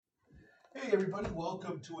Hey everybody,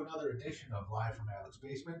 welcome to another edition of Live from Alec's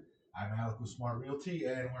Basement. I'm Alec with Smart Realty,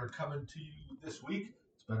 and we're coming to you this week.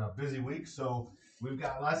 It's been a busy week, so we've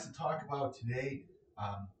got lots to talk about today.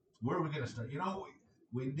 Um, where are we going to start?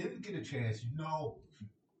 We didn't get a chance. If you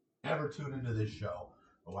ever tune into this show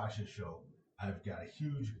or watch this show, I've got a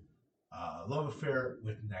huge love affair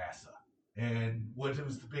with NASA. And what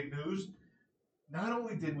was the big news? Not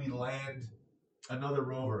only did we land another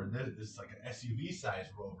rover, and this is like an SUV sized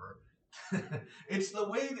rover. It's the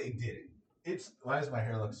way they did it. It's why does my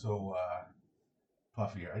hair look so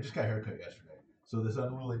puffy here? I just got a haircut yesterday, so this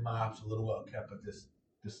unruly mop's a little well kept, but this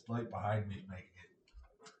light behind me is making it.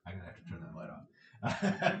 I'm gonna have to turn that light off.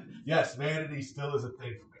 Yes, vanity still is a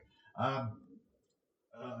thing for me.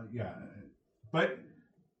 Yeah, but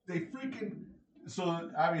they freaking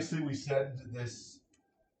so obviously we send this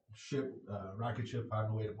ship, rocket ship, on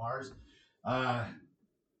the way to Mars. Uh,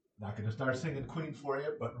 Not going to start singing Queen for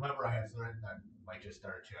you, but remember I have threatened I might just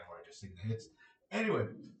start a channel where I just sing the hits. Anyway,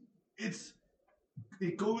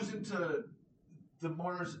 it goes into the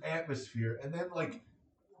Mars atmosphere, and then like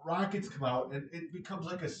rockets come out, and it becomes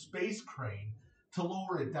like a space crane to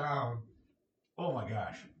lower it down. Oh my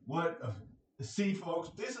gosh, what a see, folks,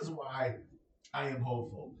 this is why I am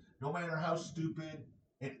hopeful. No matter how stupid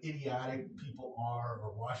and idiotic people are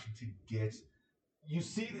or Washington gets, you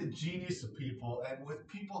see the genius of people, and with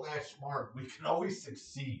people that smart, we can always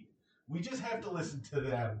succeed. We just have to listen to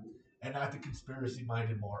them and not the conspiracy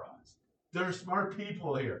minded morons. There are smart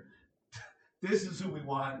people here. This is who we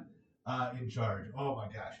want in charge. Oh my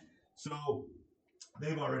gosh. So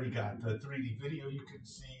they've already got the 3D video you can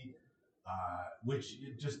see, which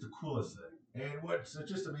is just the coolest thing. And what's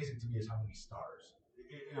just amazing to me is how many stars.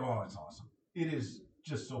 Oh, it's awesome. It is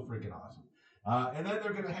just so freaking awesome. And then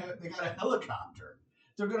they got a helicopter.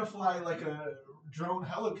 They're gonna fly like a drone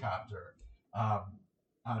helicopter um,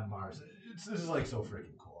 on Mars. This is like so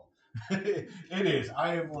freaking cool. It is.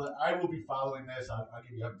 I will be following this. I'll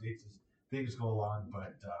give you updates as things go along.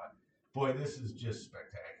 But boy, this is just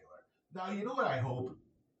spectacular. Now you know what I hope.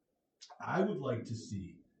 I would like to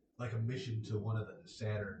see like a mission to one of the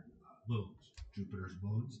Saturn moons, Jupiter's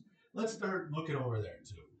moons. Let's start looking over there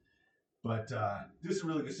too. But this is a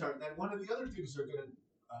really good start. And then one of the other things they're going to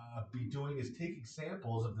be doing is taking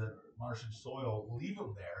samples of the Martian soil, leave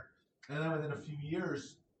them there, and then within a few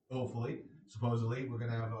years, hopefully, supposedly, we're going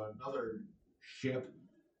to have another ship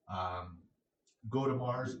um, go to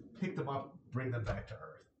Mars, pick them up, bring them back to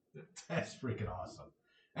Earth. That's freaking awesome.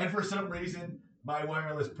 And for some reason, my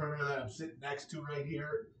wireless printer that I'm sitting next to right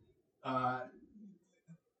here, uh,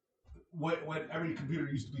 when every computer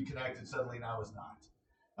used to be connected, suddenly now is not.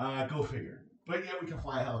 Go figure. But yeah, we can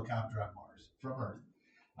fly a helicopter on Mars from Earth.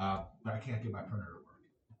 But I can't get my printer to work.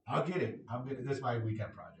 I'll get it. This is my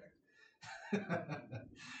weekend project.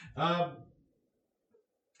 um,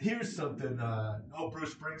 here's something.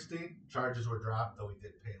 Bruce Springsteen charges were dropped, though he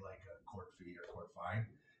did pay like a court fee or court fine.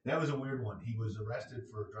 That was a weird one. He was arrested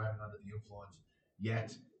for driving under the influence,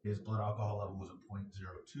 yet his blood alcohol level was at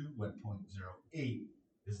 0.02, when 0.08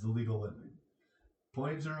 is the legal limit.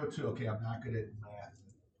 0.02. Okay, I'm not good at math.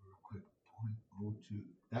 Real quick, 0.02.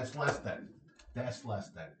 That's less than. That's less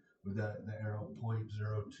than. With the arrow 0.02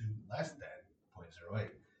 less than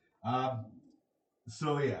 0.08.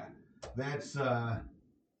 So yeah, that's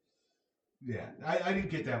yeah. I didn't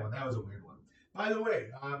get that one. That was a weird one. By the way,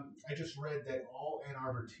 I just read that all Ann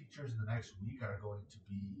Arbor teachers in the next week are going to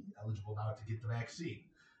be eligible now to get the vaccine.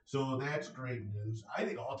 So that's great news. I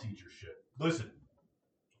think all teachers should. Listen,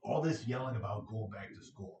 all this yelling about going back to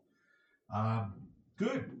school. Um,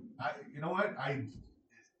 Good. You know what? I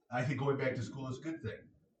think going back to school is a good thing,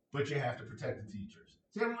 but you have to protect the teachers.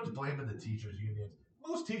 See, everyone's blaming the teachers unions.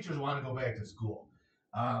 Most teachers want to go back to school.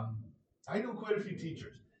 Um, I know quite a few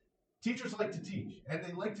teachers. Teachers like to teach, and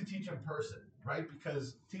they like to teach in person, right?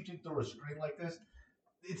 Because teaching through a screen like this,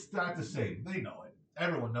 it's not the same. They know it.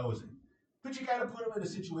 Everyone knows it. But you got to put them in a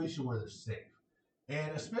situation where they're safe,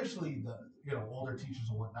 and especially the older teachers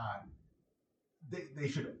and whatnot. They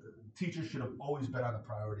should teachers should have always been on the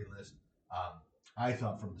priority list. Um, I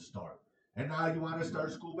thought from the start. And now you want to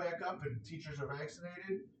start school back up and teachers are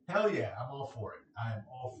vaccinated? Hell yeah, I'm all for it. I am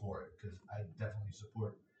all for it because I definitely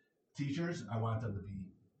support teachers. I want them to be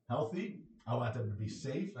healthy. I want them to be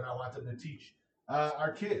safe, and I want them to teach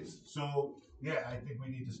our kids. So yeah, I think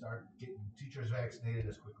we need to start getting teachers vaccinated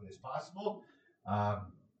as quickly as possible.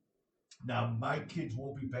 Um, Now my kids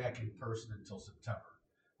won't be back in person until September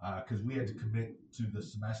because we had to commit to the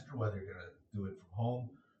semester whether you're going to do it from home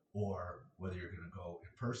or whether you're going to go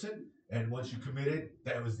in person. And once you committed,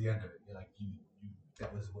 that was the end of it. You're like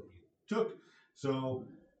that was what you took. So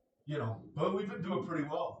but we've been doing pretty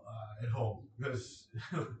well at home because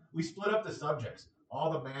we split up the subjects.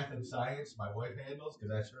 All the math and science my wife handles because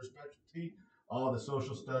that's her specialty. All the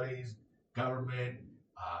social studies, government,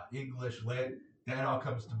 English, lit, that all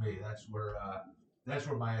comes to me. That's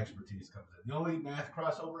where my expertise comes in. The only math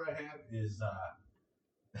crossover I have is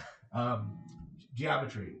um,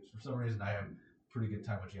 geometry. For some reason, I have a pretty good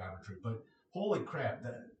time with geometry. But holy crap,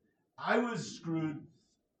 I was screwed.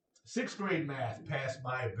 Sixth grade math passed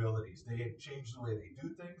my abilities. They had changed the way they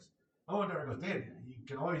do things. My one never goes, Dan,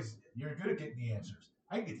 you're good at getting the answers.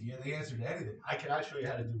 I can get you the answer to anything. I cannot show you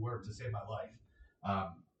how to do work to save my life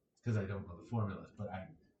because I don't know the formulas, but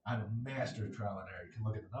I'm a master of trial and error. You can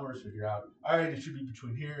look at the numbers, figure out, all right, it should be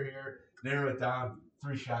between here and here, narrow it down,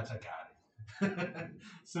 3 shots, I got it.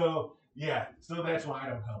 So that's why I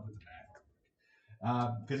don't help with the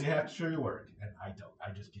math. Because you have to show your work, and I don't.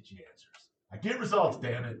 I just get you answers. I get results,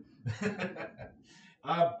 damn it.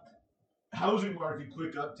 Housing market,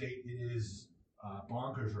 quick update. It is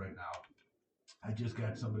bonkers right now. I just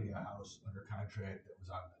got somebody a house under contract that was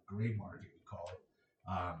on the gray market, we call it.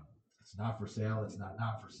 It's not for sale. It's not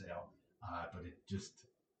for sale. But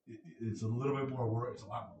it's a little bit more work. It's a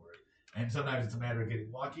lot more work. And sometimes it's a matter of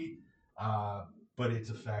getting lucky, but it's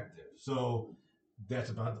effective. So that's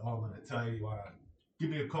about all I'm going to tell you. You want to give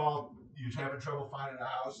me a call. You're having trouble finding a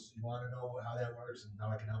house. You want to know how that works and how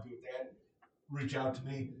I can help you with that. Reach out to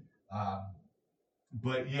me.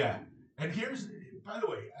 But yeah, and here's, by the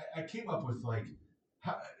way, I came up with like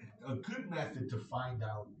a good method to find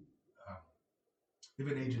out if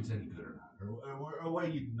an agent's any good or not, or a way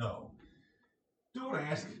you'd know. Don't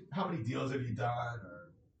ask how many deals have you done,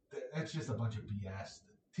 or that's just a bunch of BS.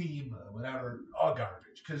 The team, whatever, all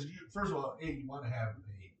garbage. Because first of all, you want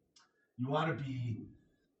to be,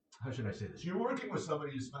 how should I say this? You're working with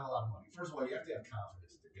somebody who spent a lot of money. First of all, you have to have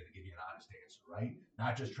confidence they're going to give you an honest answer, right?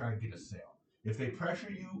 Not just try and get a sale. If they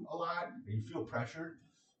pressure you a lot and you feel pressured,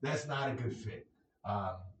 that's not a good fit.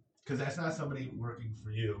 Because that's not somebody working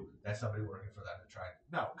for you. That's somebody working for them to try.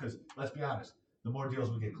 No, because let's be honest. The more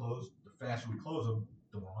deals we get closed, the faster we close them,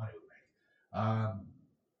 the more money we make.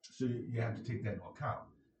 So you have to take that into account.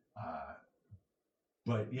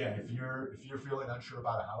 But yeah, if you're feeling unsure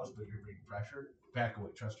about a house, but you're being pressured, back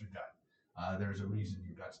away. Trust your gut. There's a reason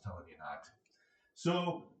your gut's telling you not to.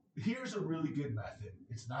 So here's a really good method.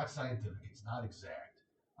 It's not scientific. It's not exact.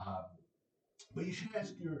 But you should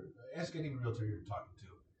ask any realtor you're talking to,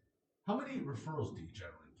 how many referrals do you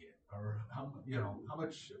generally get, or how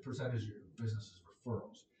much percentage of your business is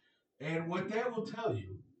referrals? And what that will tell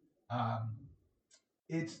you,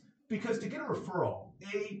 it's because to get a referral,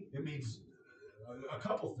 it means a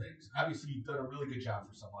couple things. Obviously, you've done a really good job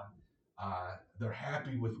for someone. They're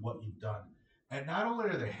happy with what you've done. And not only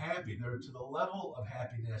are they happy, they're to the level of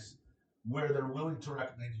happiness where they're willing to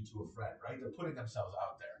recommend you to a friend, right? They're putting themselves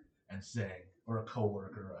out there and saying, or a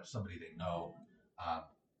coworker, or somebody they know.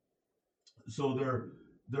 So they're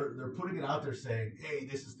putting it out there saying, hey,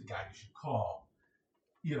 this is the guy you should call.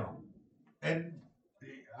 And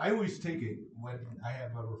I always take it when I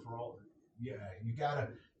have a referral. Yeah, you've got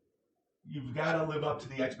to live up to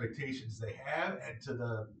the expectations they have and to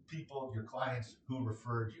the people, your clients who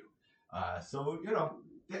referred you. So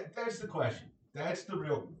that's the question. That's the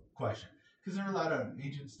real question. Because there are a lot of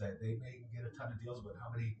agents that they may get a ton of deals, but how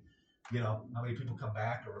many people come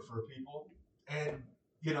back or refer people, and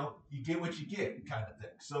you get what you get, kind of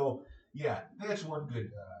thing. So yeah, that's one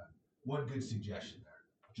good suggestion there.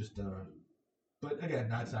 Just but again,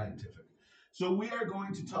 not scientific. So we are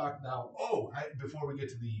going to talk now. Before we get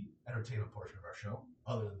to the entertainment portion of our show,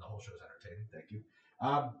 other than the whole show's entertaining, thank you.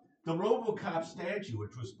 The RoboCop statue,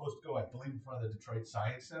 which was supposed to go, I believe, in front of the Detroit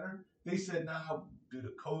Science Center, they said now, due to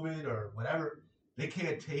COVID or whatever, they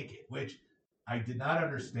can't take it, which I did not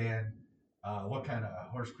understand what kind of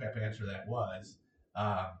horse crap answer that was.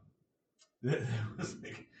 It was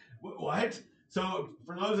like, what? So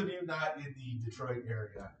for those of you not in the Detroit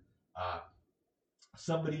area,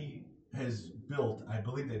 somebody has built, I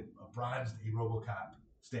believe they bronzed a RoboCop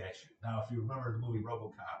statue. Now, if you remember the movie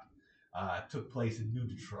RoboCop, took place in New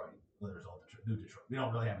Detroit. Well, there's old Detroit, New Detroit. We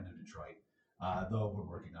don't really have a New Detroit, though we're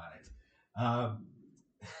working on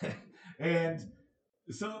it. And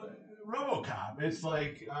so RoboCop, it's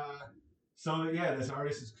like, this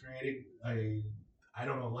artist is creating I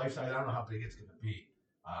don't know, life size. I don't know how big it's going to be,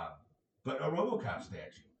 but a RoboCop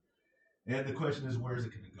statue. And the question is, where is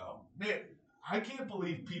it going to go? Man, I can't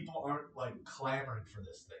believe people aren't like clamoring for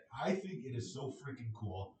this thing. I think it is so freaking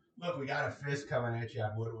cool. Look, we got a fist coming at you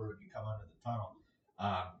on Woodward when you come under the tunnel,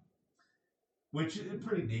 which is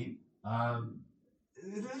pretty neat.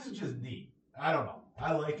 This is just neat. I don't know.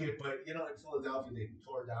 I like it, but in Philadelphia they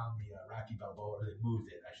tore down the Rocky Balboa, or they moved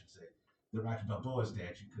it, I should say, the Rocky Balboa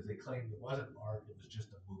statue because they claimed it wasn't art; it was just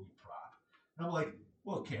a movie prop. And I'm like,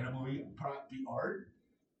 well, can a movie prop be art?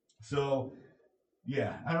 So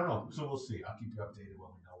yeah, I don't know. So we'll see. I'll keep you updated when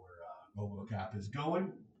we know where RoboCop is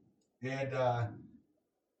going. And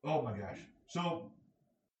oh my gosh, so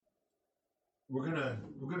we're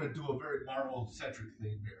gonna do a very Marvel centric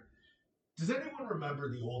theme here. Does anyone remember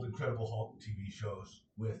the old Incredible Hulk TV shows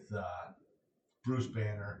with Bruce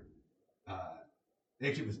Banner? Uh,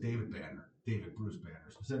 Actually, it was David Banner, David Bruce Banner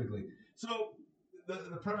specifically. So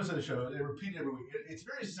the premise of the show, they repeat it every week. It's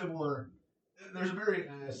very similar. There's a very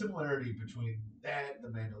similarity between that, The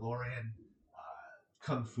Mandalorian,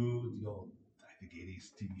 Kung Fu, the old I think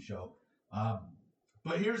 '80s TV show. Um,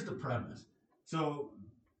 but here's the premise. So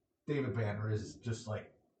David Banner is just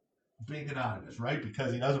like being anonymous, right?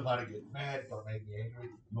 Because he doesn't want to get mad. Don't make me angry.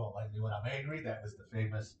 You won't like me when I'm angry. That was the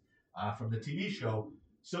famous from the TV show.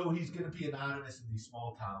 So he's going to be anonymous in these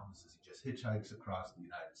small towns as he just hitchhikes across the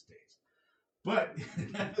United States. But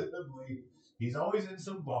inevitably, he's always in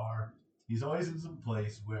some bar. He's always in some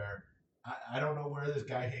place where I don't know where this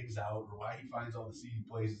guy hangs out or why he finds all the seedy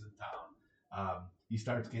places in town. He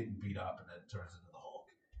starts getting beat up and then turns into the Hulk.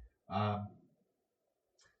 Um,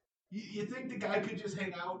 you think the guy could just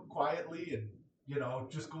hang out quietly and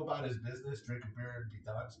just go about his business, drink a beer, and be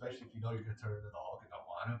done? Especially if you know you're gonna turn into the Hulk and don't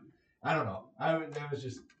want him. I don't know. I was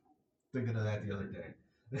just thinking of that the other day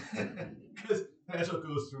because that's what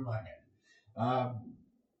goes through my head. Um,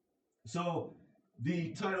 so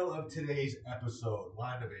the title of today's episode,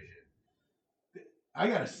 WandaVision. I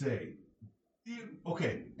gotta say,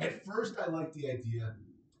 okay. At first, I liked the idea.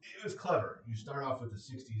 It was clever. You start off with the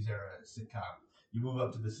 '60s era sitcom. You move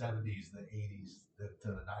up to the '70s, the '80s, to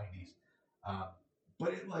the '90s. Um,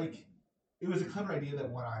 but it was a clever idea that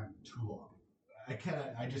went on too long.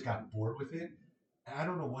 I just got bored with it. And I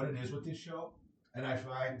don't know what it is with this show. And I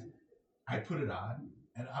find I put it on,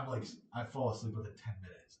 and I'm like, I fall asleep within 10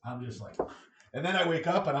 minutes. I'm just like, and then I wake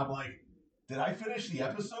up and I'm like, did I finish the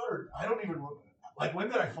episode? Or I don't even like when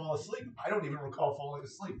did I fall asleep? I don't even recall falling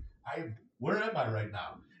asleep. Where am I right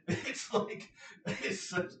now? It's like it's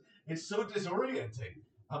so disorienting.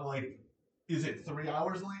 I'm like, is it 3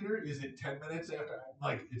 hours later? Is it 10 minutes after?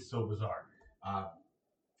 Like, it's so bizarre. Uh,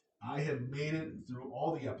 I have made it through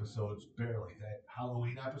all the episodes barely. That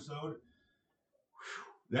Halloween episode,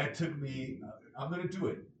 that took me. I'm gonna do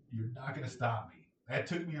it. You're not gonna stop me. That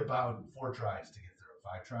took me about 4 tries to get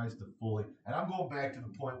through. 5 tries to fully, and I'm going back to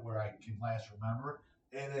the point where I can last remember,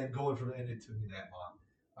 and then going from and it took me that long.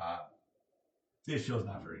 Uh, this show's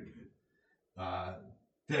not very good.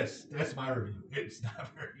 That's my review. It's not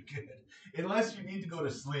very good unless you need to go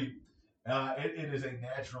to sleep. It is a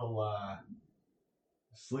natural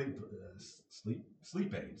sleep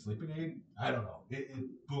aid, sleeping aid. I don't know. It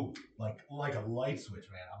boom like a light switch,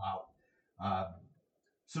 man. I'm out. Um,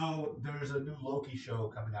 so there's a new Loki show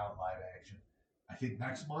coming out live action. I think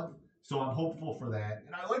next month. So I'm hopeful for that,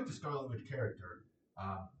 and I like the Scarlet Witch character,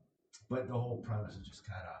 um, but the whole premise is just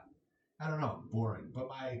kind of I don't know boring. But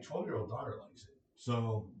my 12-year-old daughter likes it,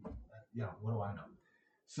 so what do I know?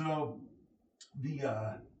 So the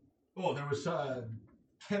there was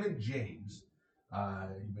Kevin James.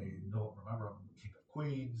 You may remember him, King of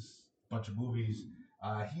Queens, a bunch of movies.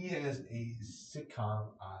 He has a sitcom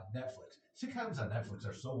on Netflix. Sitcoms on Netflix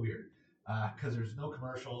are so weird because there's no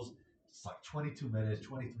commercials. It's like 22 minutes,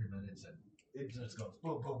 23 minutes, and it just goes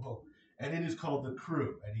boom, boom, boom. And it is called The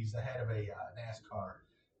Crew, and he's the head of a NASCAR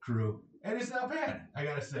crew. And it's not bad, I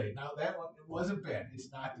gotta say. Now, that one, it wasn't bad.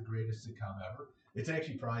 It's not the greatest sitcom ever. It's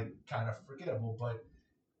actually probably kind of forgettable, but,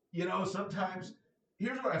 sometimes,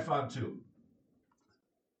 here's what I found too.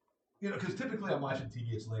 Because typically I'm watching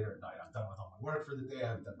TV, it's later at night. I'm done with all my work for the day.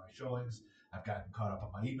 I've done my showings. I've gotten caught up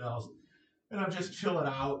on my emails, and I'm just chilling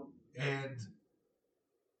out. And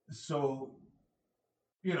so,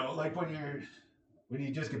 like when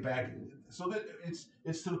you just get back, so that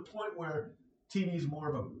it's to the point where TV is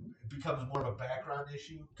becomes more of a background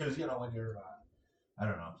issue. Because when you're I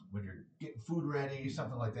don't know, when you're getting food ready,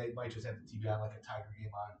 something like that, you might just have the TV on, like a Tiger game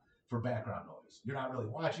on for background noise. You're not really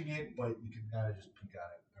watching it, but you can kind of just peek at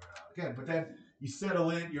it every now and again. But then you settle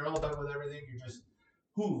in, you're all done with everything, you're just,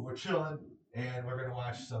 we're chilling, and we're going to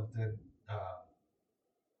watch something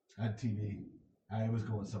on TV. I was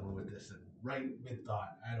going somewhere with this, and right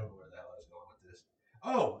mid-thought, I don't know where the hell I was going with this.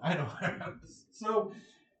 Oh, I know where I was. So,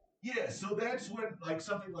 yeah, so that's when,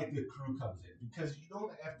 something like The Crew comes in, because you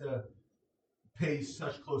don't have to pay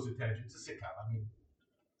such close attention. It's a sitcom. I mean,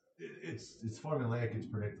 it's formulaic, it's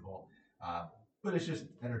predictable, but it's just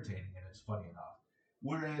entertaining and it's funny enough.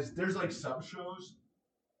 Whereas there's some shows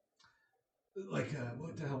like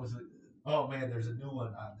what the hell was it? Oh man, there's a new one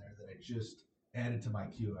on there that I just added to my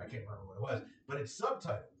queue. I can't remember what it was, but it's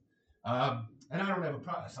subtitled. And I don't have a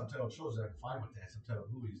problem. Subtitled shows that I'm fine with that.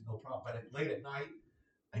 Subtitled movies, no problem. But late at night,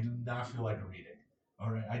 I do not feel like reading.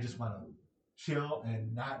 All right, I just want to chill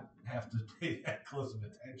and not have to pay that close of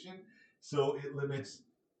attention. So it limits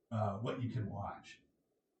what you can watch.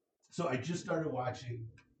 So I just started watching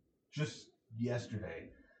just yesterday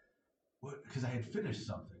because I had finished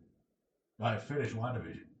something. I finished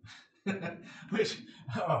WandaVision, which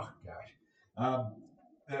oh gosh, um,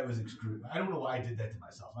 that was excruciating. I don't know why I did that to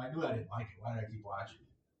myself. I knew I didn't like it. Why did I keep watching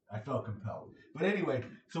it? I felt compelled. But anyway,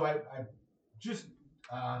 so I just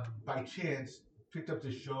by chance picked up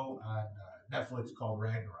this show on Netflix called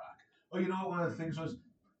Ragnarok. Oh, you know what? One of the things was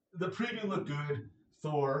the preview looked good.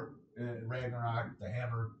 Thor, Ragnarok, the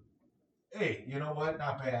hammer. Hey, you know what?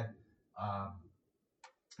 Not bad. Um,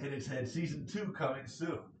 and it's had season 2 coming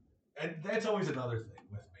soon, and that's always another thing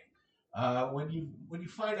with me. When you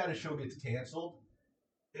find out a show gets canceled,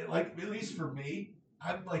 like at least for me,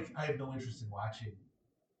 I'm like I have no interest in watching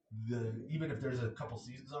even if there's a couple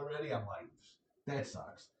seasons already. I'm like that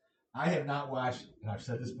sucks. I have not watched, and I've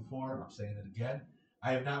said this before. I'm saying it again.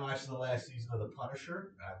 I have not watched the last season of The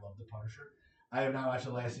Punisher. And I love The Punisher. I have not watched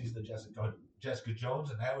the last season of Jessica Jones,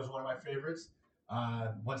 and that was one of my favorites.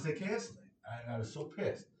 Once they canceled it, I was so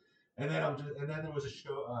pissed. And then there was a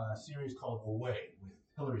show, series called Away with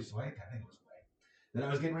Hilary Swank. I think it was Away that I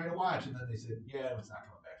was getting ready to watch, and then they said, "Yeah, it's not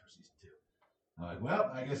coming back for season 2." I'm like, "Well,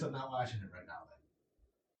 I guess I'm not watching it right now then."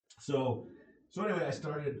 So, so anyway, I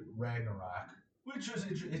started Ragnarok, which was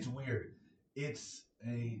it's weird.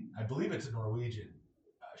 I believe it's a Norwegian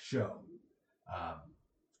show, um,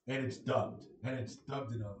 and it's dubbed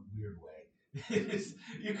in a weird way. It's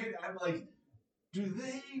you can I'm like, do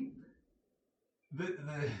they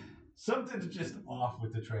the something's just off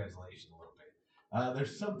with the translation a little bit.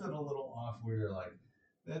 There's something a little off where you're like,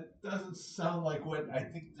 that doesn't sound like what I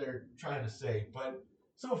think they're trying to say. But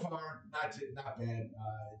so far, not bad.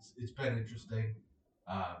 It's been interesting.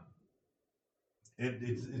 Um,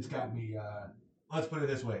 it's got me. Let's put it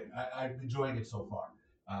this way: I'm enjoying it so far.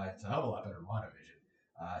 It's a hell of a lot better than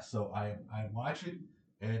WandaVision. So I'm watching,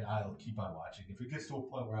 and I'll keep on watching. If it gets to a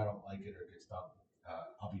point where I don't like it or it gets done,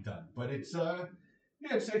 I'll be done. But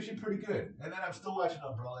yeah, it's actually pretty good. And then I'm still watching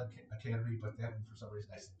Umbrella Academy, but that one for some reason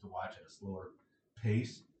I seem to watch at a slower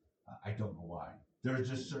pace. I don't know why. There's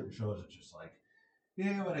just certain shows that just like,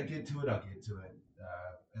 yeah, when I get to it, I'll get to it,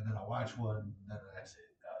 and then I'll watch one, then that's it.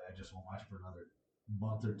 I just won't watch for another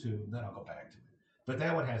month or two, and then I'll go back to it. But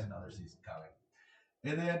that one has another season coming,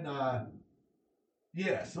 and then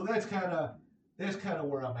yeah, so that's kind of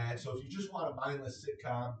where I'm at. So if you just want a mindless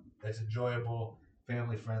sitcom that's enjoyable,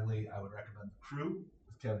 family friendly, I would recommend The Crew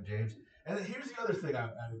with Kevin James. And then here's the other thing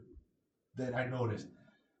that I noticed.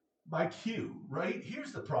 My queue, right?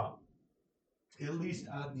 Here's the problem. At least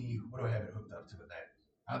on the what do I have it hooked up to in that?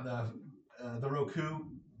 On the Roku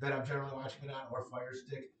that I'm generally watching it on, or Fire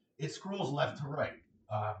Stick, it scrolls left to right.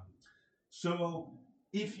 Um, so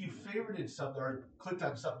if you favorited something or clicked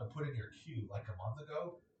on something to put in your queue like a month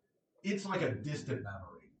ago, it's like a distant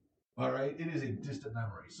memory. All right, it is a distant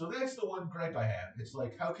memory. So that's the one gripe I have. It's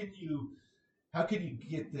like how can you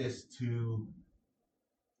get this to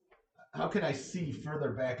how can I see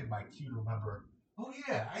further back in my queue to remember? Oh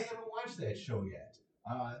yeah, I haven't watched that show yet.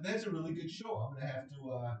 That's a really good show. I'm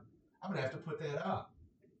gonna have to put that up.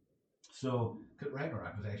 So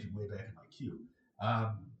Ragnarok was actually way back in my queue.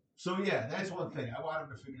 Um, so yeah, that's one thing. I want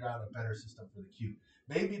them to figure out a better system for the queue.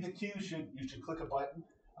 Maybe the queue you should click a button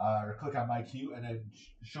or click on my queue and then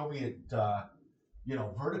show me it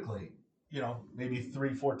vertically. Maybe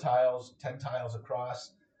 3, 4 tiles, 10 tiles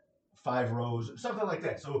across, 5 rows, something like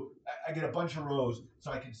that. So I get a bunch of rows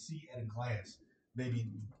so I can see at a glance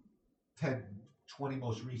maybe 10, 20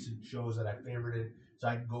 most recent shows that I favorited, so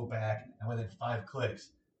I can go back and within 5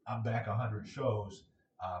 clicks, I'm back 100 shows,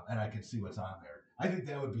 and I can see what's on there. I think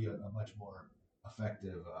that would be a much more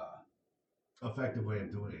effective way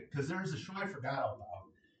of doing it. Because there's a show I forgot about.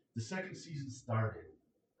 The second season started.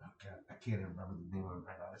 Oh God, I can't even remember the name of it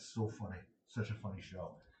right now. It's so funny, such a funny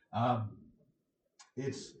show. Um,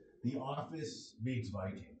 it's The Office meets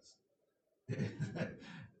Vikings.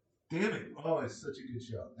 Damn it! Oh, it's such a good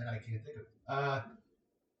show, and I can't think of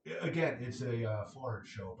it. Again, it's a foreign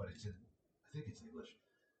show, but I think it's English.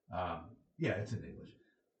 Yeah, it's in English.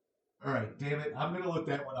 All right, damn it! I'm gonna look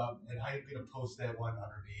that one up, and I'm gonna post that one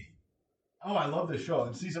underneath. Oh, I love this show,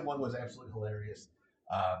 and season 1 was absolutely hilarious.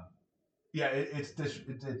 Um, yeah, it's a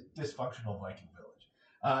dysfunctional Viking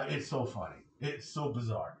village. It's so funny. It's so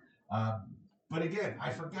bizarre. But again, I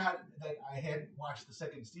forgot that I hadn't watched the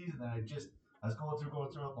second season, and I just I was going through.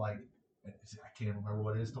 I'm like, I can't remember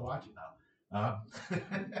what it is to watch it now.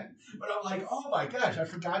 But I'm like, oh my gosh, I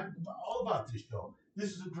forgot all about this show.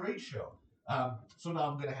 This is a great show. So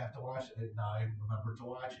now I'm gonna have to watch it. Now I remember to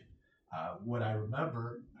watch it. What I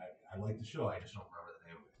remember, I like the show. I just don't remember the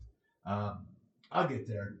name of it. I'll get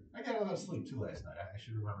there. I got a lot of sleep too last night. I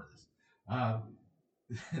should remember this.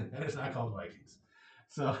 And it's not called Vikings.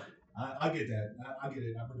 So I'll get that. I'll get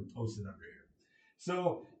it. I'm going to post it under here.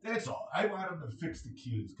 So that's all. I want them to fix the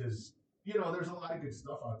cues because, there's a lot of good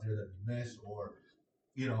stuff out there that we miss or,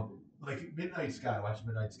 like Midnight Sky. Watch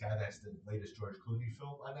Midnight Sky. That's the latest George Clooney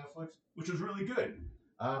film on Netflix, which was really good.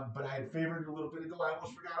 But I had favored it a little bit ago. I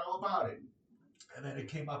almost forgot all about it. And then it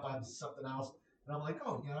came up on something else. And I'm like,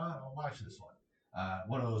 oh, I'll watch this one.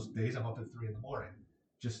 One of those days I'm up at 3 in the morning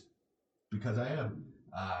just because I am.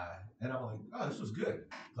 And I'm like, oh, this was good.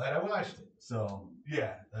 Glad I watched it. So,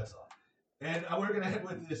 yeah, that's all. And we're going to end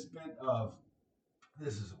with this bit of, we'll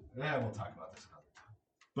talk about this another time.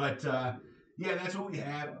 But, yeah, that's what we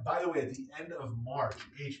have. By the way, at the end of March,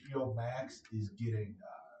 HBO Max is getting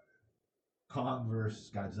Kong vs.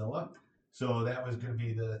 Godzilla. So that was going to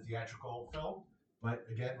be the theatrical film. But,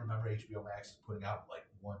 again, remember HBO Max is putting out like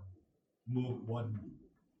one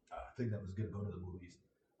thing that was going to go to the movies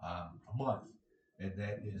a month. And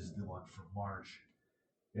that is the one from March.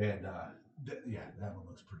 And that one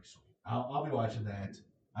looks pretty sweet. I'll be watching that.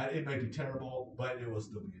 It might be terrible, but it will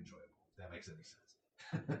still be enjoyable, if that makes any sense.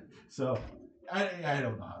 So I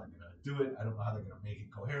don't know how they're going to do it. I don't know how they're going to make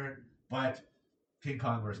it coherent. But King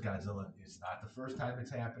Kong vs. Godzilla is not the first time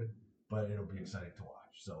it's happened, but it'll be exciting to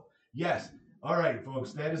watch. So, yes. All right,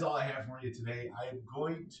 folks, that is all I have for you today. I am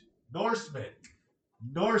going to Norseman.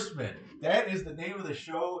 That is the name of the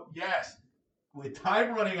show. Yes. With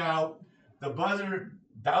time running out, the buzzer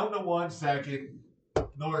down to 1 second.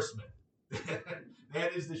 Norseman.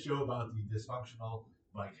 That is the show about the dysfunctional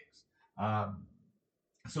Vikings.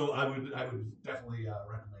 So I would definitely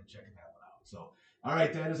recommend checking that one out. So, all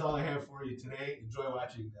right, that is all I have for you today. Enjoy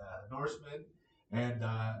watching Norseman, and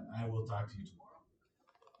I will talk to you tomorrow.